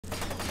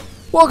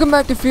Welcome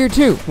back to Fear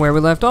 2. Where we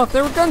left off,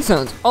 there were gun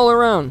sounds all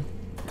around.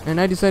 And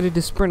I decided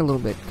to sprint a little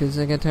bit, because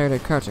I got tired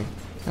of crouching.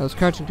 I was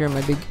crouching during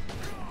my big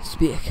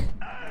speech.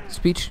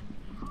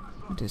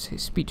 What did I say?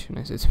 Speech, and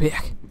I said speak.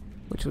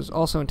 Which was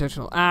also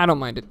intentional. I don't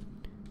mind it.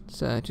 It's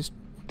just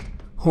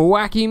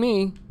wacky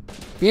me.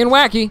 Being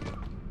wacky.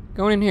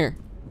 Going in here.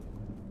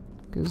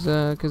 Because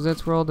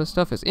that's where all this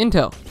stuff is.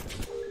 Intel.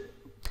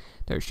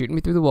 They're shooting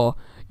me through the wall.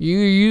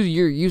 You're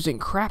using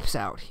craps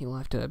out. You'll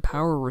have to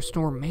power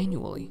restore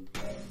manually.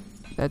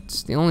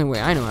 That's the only way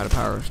I know how to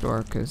power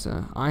restore, because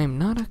I am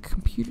not a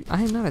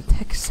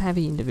tech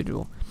savvy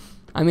individual.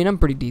 I mean, I'm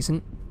pretty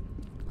decent.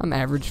 I'm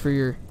average for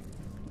your,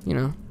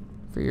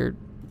 for your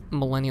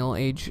millennial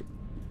age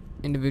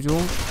individual.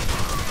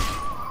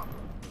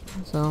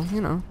 So,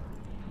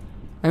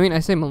 I mean, I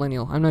say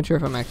millennial. I'm not sure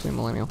if I'm actually a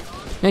millennial.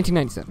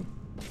 1997.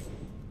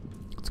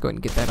 Let's go ahead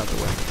and get that out the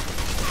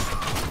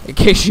way. In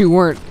case you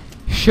weren't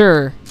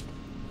sure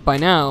by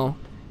now,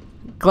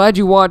 glad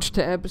you watched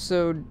to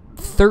episode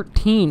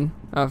 13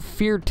 of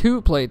Fear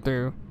 2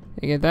 playthrough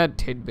to get that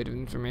tidbit of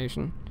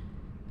information.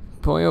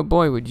 Boy, oh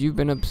boy, would you have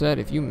been upset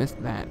if you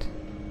missed that.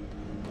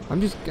 I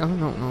don't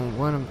know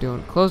what I'm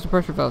doing. Close the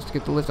pressure valves to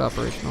get the lift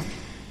operational.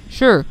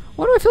 Sure.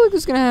 Why do I feel like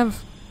this is going to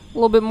have a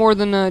little bit more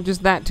than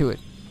just that to it?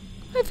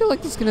 I feel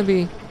like this is going to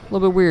be a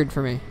little bit weird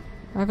for me.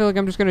 I feel like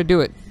I'm just going to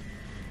do it.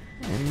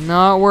 And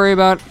not worry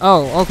about...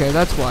 Oh, okay,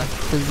 that's why.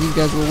 Because these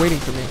guys were waiting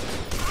for me.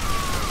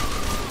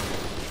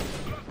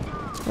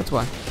 That's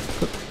why.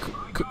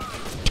 Cook.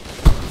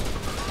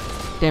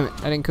 Damn it,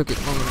 I didn't cook it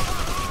long enough.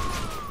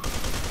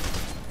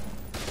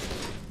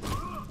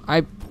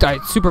 I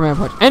died Superman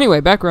punch.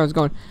 Anyway, back where I was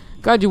going.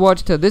 Glad you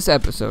watched to this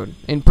episode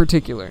in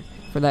particular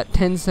for that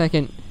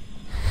 10-second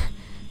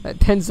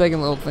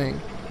little thing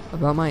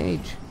about my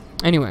age.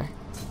 Anyway,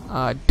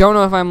 don't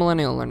know if I'm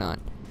millennial or not.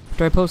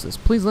 After I post this,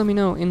 please let me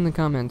know in the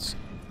comments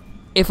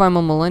if I'm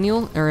a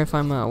millennial or if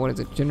I'm what is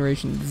it,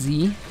 Generation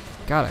Z?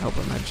 God, I hope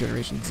I'm not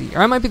Generation Z.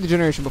 Or I might be the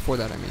generation before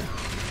that, I mean.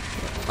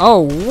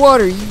 Oh,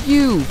 what are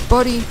you,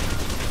 buddy?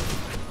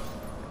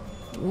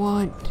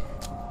 What?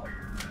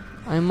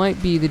 I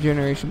might be the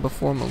generation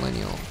before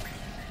millennial.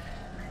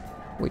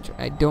 Which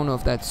I don't know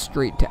if that's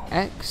straight to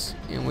X,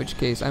 in which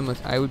case I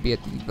would be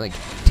at the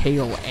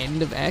tail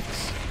end of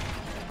X.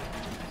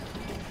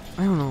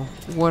 I don't know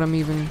what I'm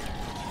even.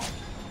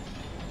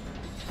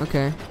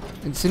 Okay.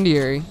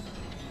 Incendiary.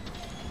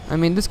 I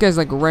mean, this guy's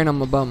right on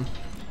my bum.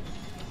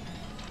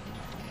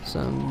 So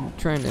I'm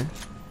trying to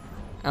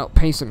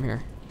outpace him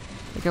here.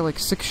 I got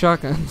 6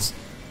 shotguns.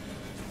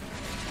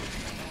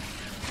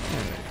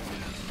 Alright.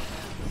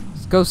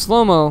 Let's go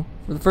slow-mo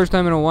for the first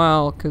time in a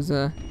while, because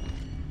this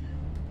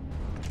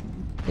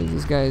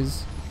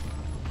guy's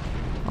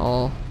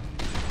all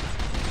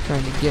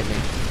trying to get me.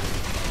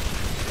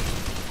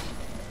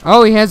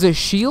 Oh, he has a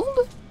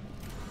shield?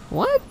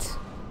 What?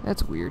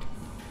 That's weird.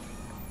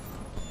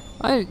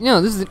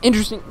 This is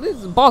this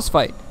is a boss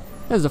fight.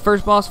 This is the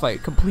first boss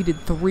fight. Completed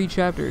 3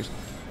 chapters.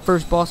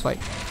 First boss fight.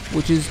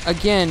 Which is,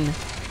 again,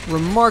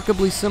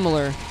 remarkably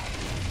similar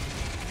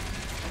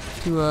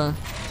to,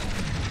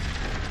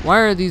 why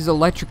are these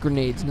electric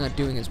grenades not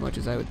doing as much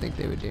as I would think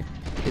they would do?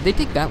 Did they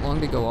take that long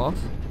to go off?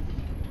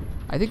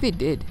 I think they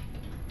did.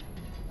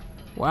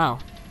 Wow.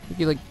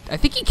 I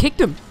think he kicked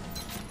him.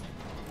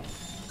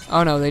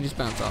 Oh no, they just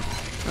bounced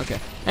off. Okay.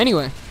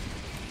 Anyway.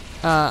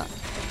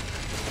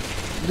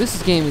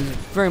 This game is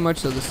very much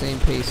so the same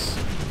pace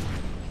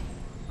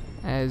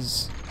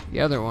as the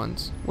other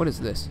ones. What is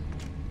this?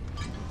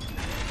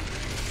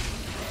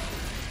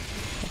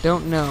 I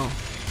don't know.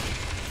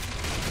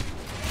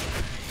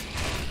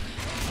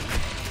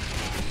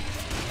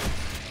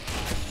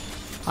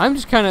 I'm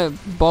just kind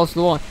of balls to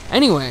the wall.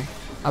 Anyway,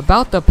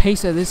 about the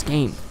pace of this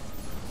game.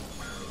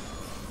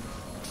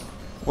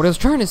 What I was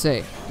trying to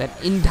say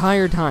that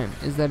entire time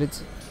is that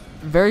it's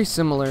very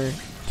similar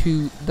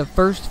to the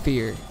first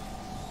Fear.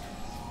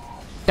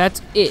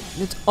 That's it.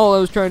 That's all I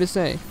was trying to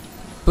say.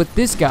 But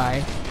this guy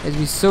has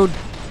me so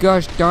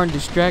gosh darn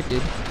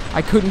distracted,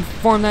 I couldn't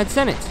form that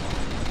sentence.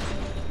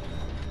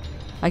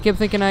 I kept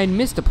thinking I had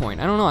missed a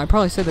point. I don't know. I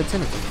probably said that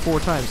sentence 4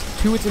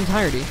 times to its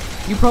entirety.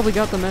 You probably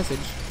got the message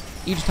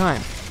each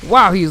time.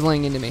 Wow, he's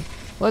laying into me.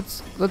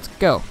 Let's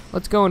go.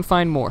 Let's go and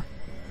find more.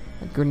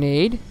 A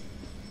grenade.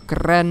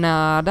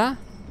 Granada.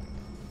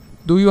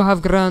 Do you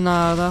have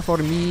granada for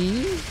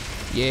me?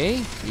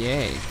 Yay.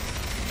 Yay.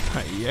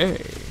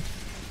 Yay.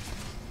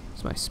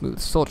 It's my smooth,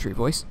 sultry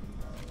voice.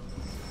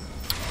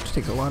 Which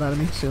takes a lot out of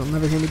me, so you'll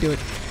never hear me do it.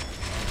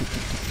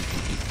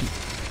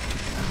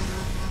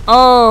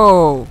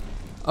 Oh!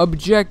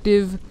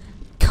 Objective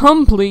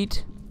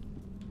complete.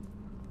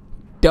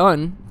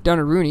 Done.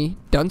 Dunaroonie.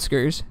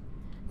 Dunskers.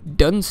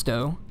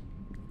 Dunstow.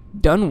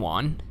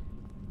 Dunwan.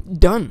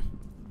 Done.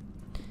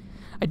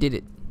 I did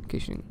it. In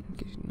case you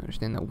didn't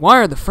understand that. Why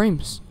are the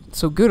frames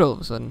so good all of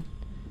a sudden?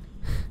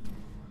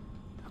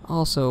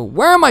 Also,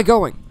 where am I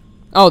going?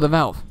 Oh, the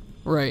valve.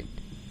 Right.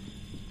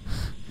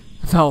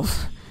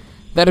 Valve.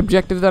 That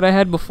objective that I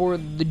had before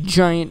the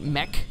giant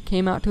mech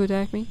came out to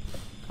attack me.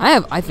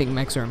 I think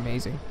mechs are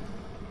amazing.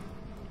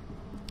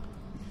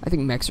 I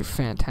think mechs are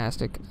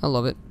fantastic. I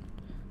love it.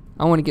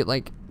 I want to get,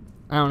 like,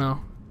 I don't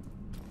know,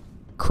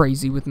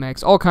 crazy with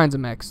mechs. All kinds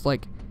of mechs.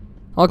 Like,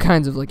 all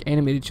kinds of, like,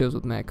 animated shows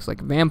with mechs.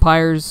 Like,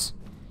 vampires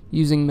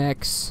using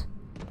mechs.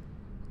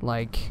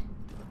 Like,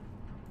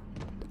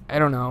 I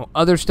don't know,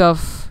 other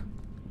stuff.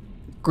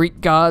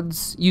 Greek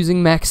gods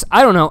using mechs.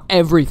 I don't know,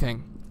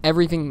 everything.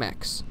 Everything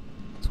mechs.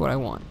 That's what I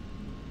want.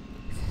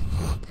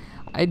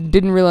 I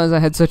didn't realize I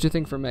had such a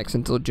thing for mechs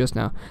until just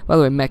now. By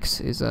the way, mechs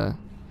is,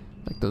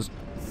 like those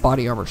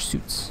body armor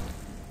suits.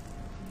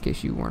 In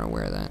case you weren't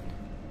aware of that.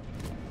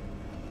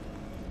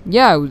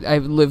 Yeah, I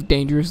lived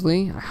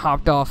dangerously. I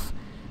hopped off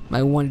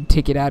my one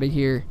ticket out of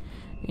here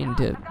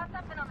into...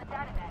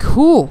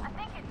 Cool!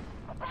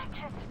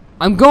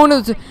 I'm going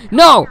to the...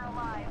 No!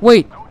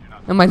 Wait!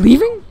 Am I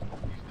leaving?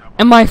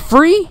 Am I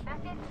free?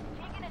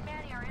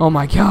 Oh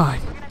my god.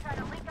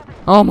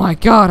 Oh my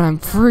god, I'm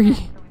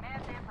free.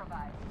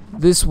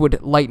 This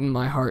would lighten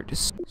my heart.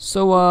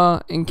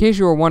 So, in case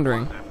you were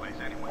wondering,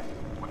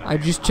 I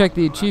just checked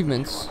the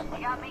achievements.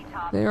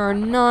 There are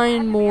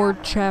 9 more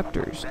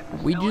chapters.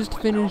 We just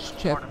finished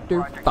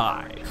chapter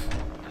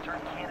 5.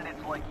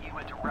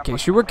 In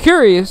case you were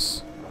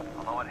curious,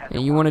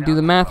 and you want to do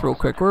the math real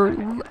quick, we're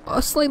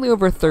slightly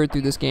over a third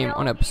through this game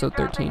on episode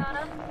 13.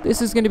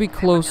 This is going to be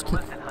close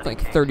to like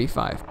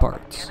 35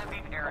 parts.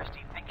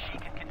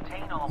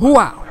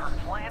 Wow!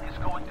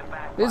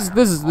 This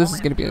is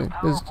gonna be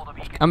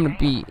I'm gonna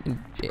be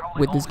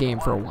with this game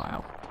for a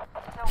while.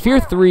 Fear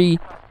 3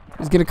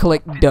 is gonna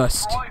collect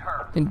dust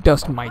and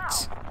dust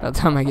mites by the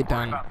time I get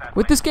done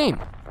with this game.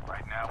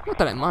 Not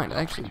that I mind,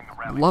 I actually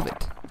love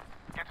it.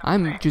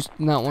 I'm just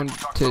not one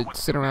to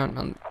sit around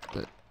on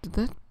the... Did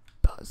that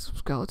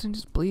skeleton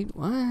just bleed?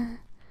 What?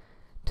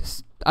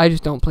 I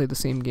just don't play the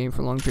same game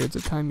for long periods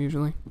of time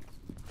usually.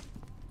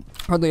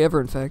 Hardly ever,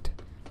 in fact.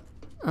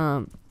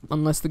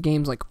 Unless the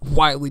game's like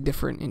wildly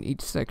different in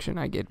each section,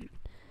 I get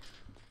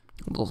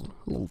a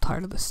little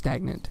tired of the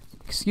stagnant.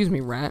 Excuse me,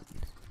 rat.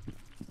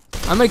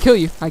 I'm gonna kill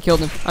you. I killed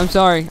him. I'm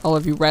sorry, all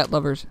of you rat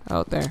lovers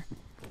out there.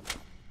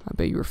 I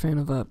bet you were a fan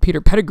of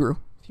Peter Pettigrew.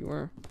 If you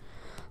were,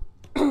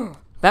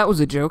 that was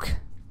a joke.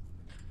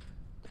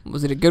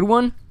 Was it a good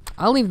one?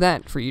 I'll leave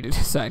that for you to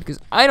decide, because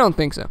I don't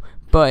think so.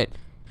 But,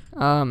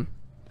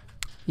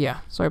 yeah.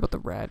 Sorry about the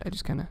rat. I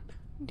just kind of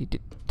need to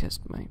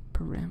test my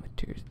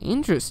parameters.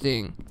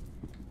 Interesting.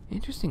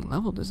 Interesting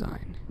level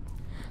design.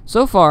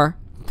 So far,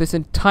 this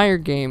entire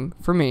game,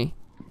 for me,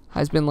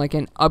 has been like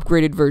an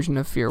upgraded version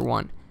of Fear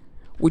 1.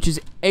 Which is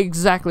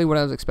exactly what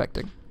I was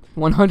expecting.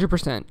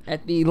 100%.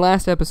 At the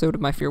last episode of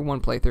my Fear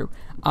 1 playthrough,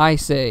 I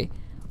say,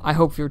 I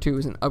hope Fear 2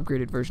 is an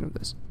upgraded version of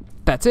this.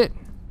 That's it.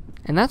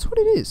 And that's what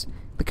it is.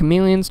 The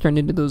chameleons turned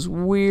into those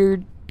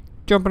weird,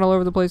 jumping all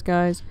over the place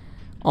guys.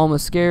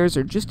 Almost scares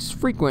are just as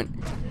frequent,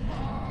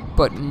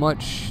 but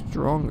much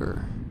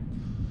stronger.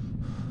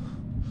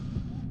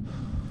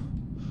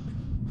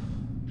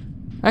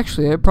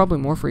 Actually, they're probably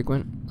more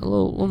frequent. A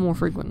little more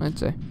frequent, I'd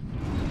say.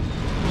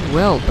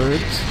 Well,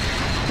 birds.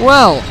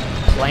 Well,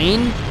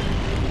 plane.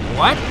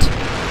 What?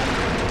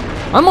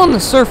 I'm on the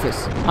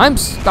surface. I'm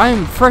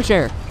fresh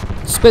air.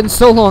 It's been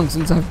so long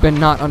since I've been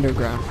not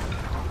underground.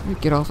 Let me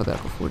get off of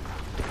that before.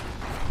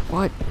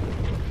 What?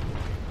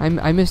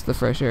 I missed the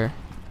fresh air.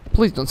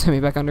 Please don't send me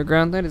back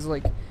underground. That is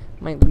like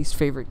my least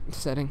favorite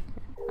setting.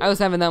 I was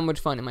having that much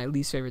fun in my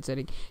least favorite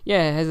setting.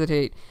 Yeah,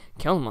 hesitate.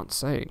 Kill him on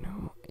sight.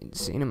 Oh,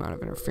 insane amount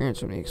of interference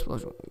from the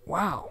explosion.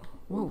 Wow.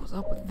 What was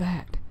up with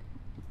that?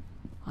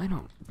 I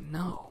don't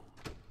know.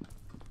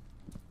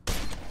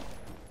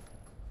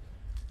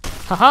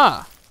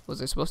 Haha!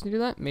 Was I supposed to do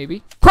that?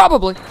 Maybe.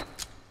 Probably!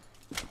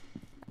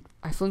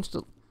 I flinched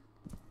a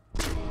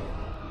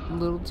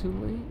little too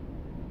late.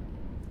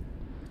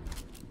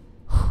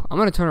 I'm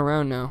gonna turn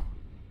around now.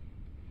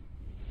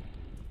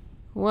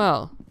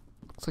 Well,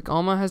 looks like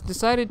Alma has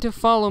decided to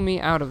follow me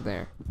out of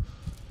there.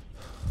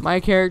 My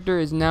character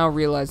is now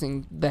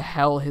realizing the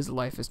hell his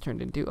life has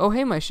turned into. Oh,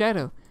 hey, my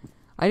shadow.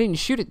 I didn't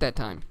shoot it that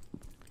time.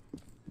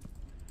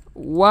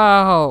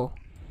 Wow.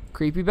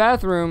 Creepy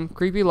bathroom.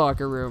 Creepy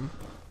locker room.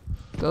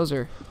 Those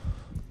are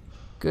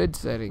good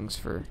settings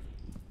for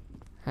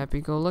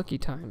happy-go-lucky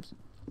times.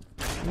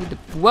 Need the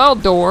well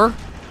door.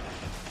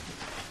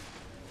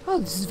 Oh,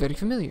 this is very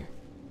familiar.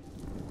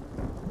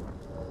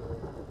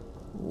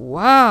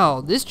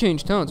 Wow, this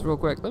changed tones real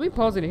quick. Let me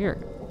pause it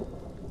here.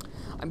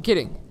 I'm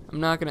kidding. I'm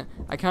not gonna.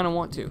 I kind of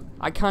want to.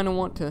 I kind of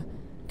want to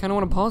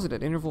pause it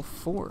at interval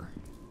 4.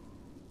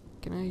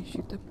 Can I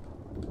shoot them?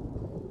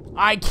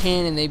 I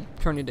can, and they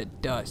turn into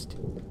dust.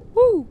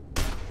 Woo,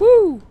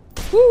 woo,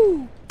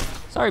 woo.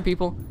 Sorry,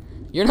 people.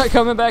 You're not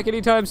coming back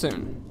anytime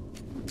soon.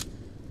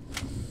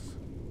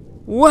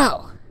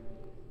 Well,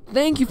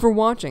 thank you for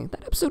watching.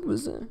 That episode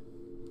was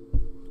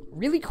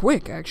really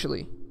quick,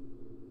 actually.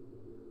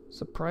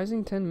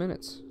 Surprising 10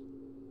 minutes.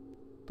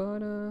 But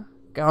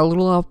got a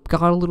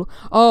little.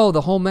 Oh,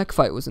 the whole mech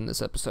fight was in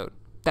this episode.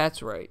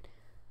 That's right.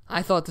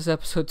 I thought this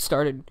episode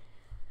started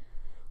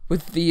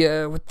with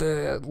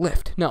the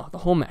lift. No, the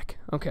whole mech.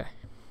 Okay.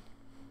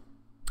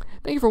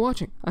 Thank you for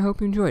watching. I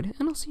hope you enjoyed,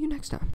 and I'll see you next time.